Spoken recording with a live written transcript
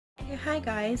Hi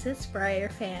guys, it's Breyer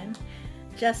fan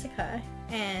Jessica,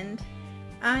 and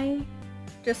I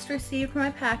just received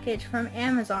my package from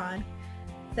Amazon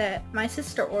that my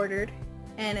sister ordered,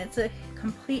 and it's a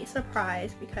complete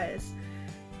surprise because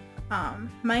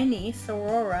my niece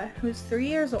Aurora, who's 3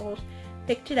 years old,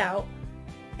 picked it out,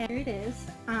 and here it is.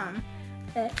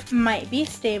 It might be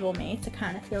stablemates. It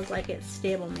kind of feels like it's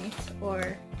stablemates,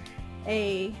 or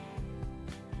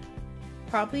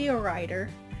probably a rider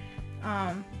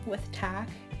with tack.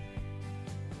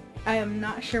 I am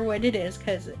not sure what it is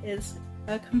because it is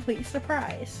a complete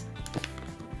surprise.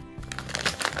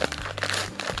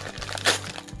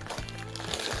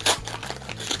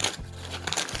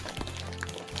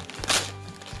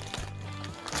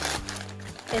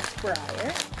 It's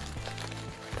Breyer.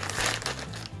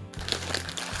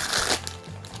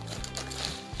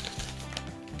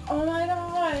 Oh my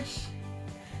gosh!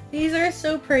 These are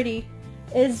so pretty.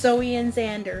 It's Zoe and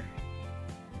Xander.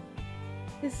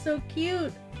 It's so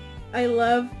cute. I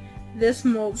love this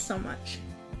mold so much.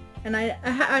 And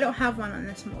I don't have one on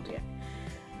this mold yet.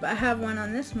 But I have one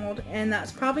on this mold, and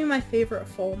that's probably my favorite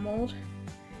full mold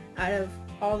out of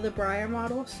all the Breyer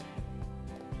models.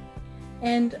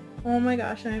 And oh my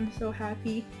gosh, I'm so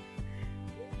happy.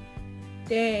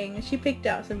 Dang, she picked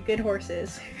out some good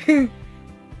horses.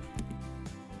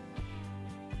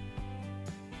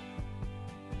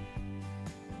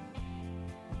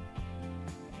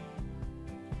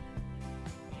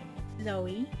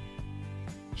 Zoe.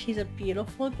 She's a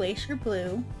beautiful glacier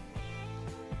blue,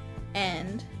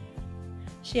 and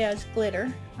she has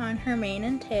glitter on her mane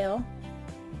and tail.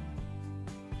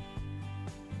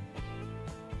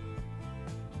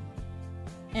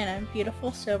 And a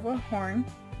beautiful silver horn.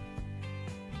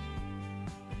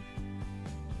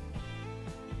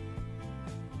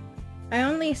 I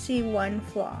only see one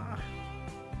flaw,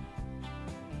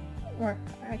 or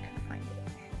I could find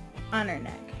it, on her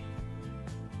neck.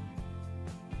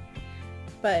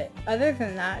 But other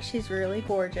than that, she's really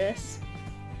gorgeous,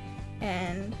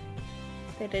 and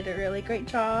they did a really great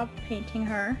job painting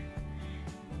her.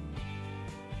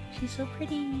 She's so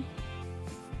pretty.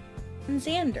 And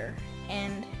Xander,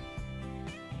 and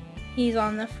he's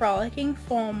on the Frolicking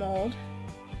Full mold,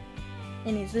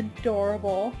 and he's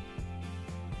adorable,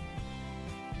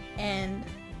 and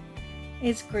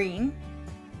is green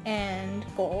and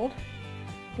gold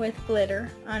with glitter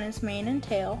on his mane and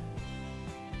tail.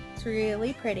 It's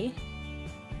really pretty.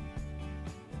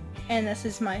 And this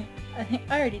is I think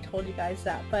I already told you guys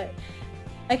that, but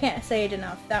I can't say it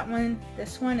enough.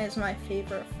 This one is my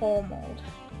favorite full mold.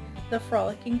 The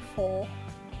Frolicking Full.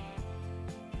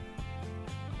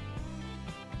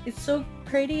 It's so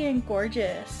pretty and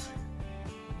gorgeous.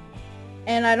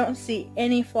 And I don't see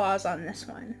any flaws on this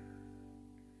one.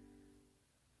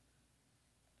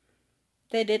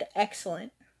 They did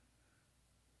excellent.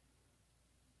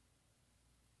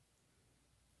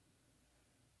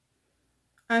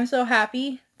 I'm so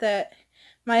happy that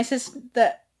my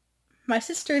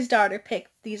sister's daughter picked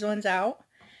these ones out.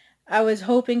 I was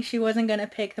hoping she wasn't going to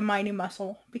pick the Mighty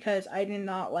Muscle because I did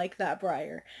not like that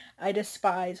Breyer. I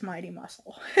despise Mighty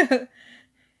Muscle.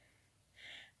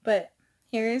 But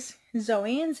here's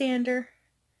Zoe and Xander.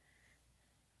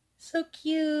 So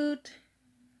cute.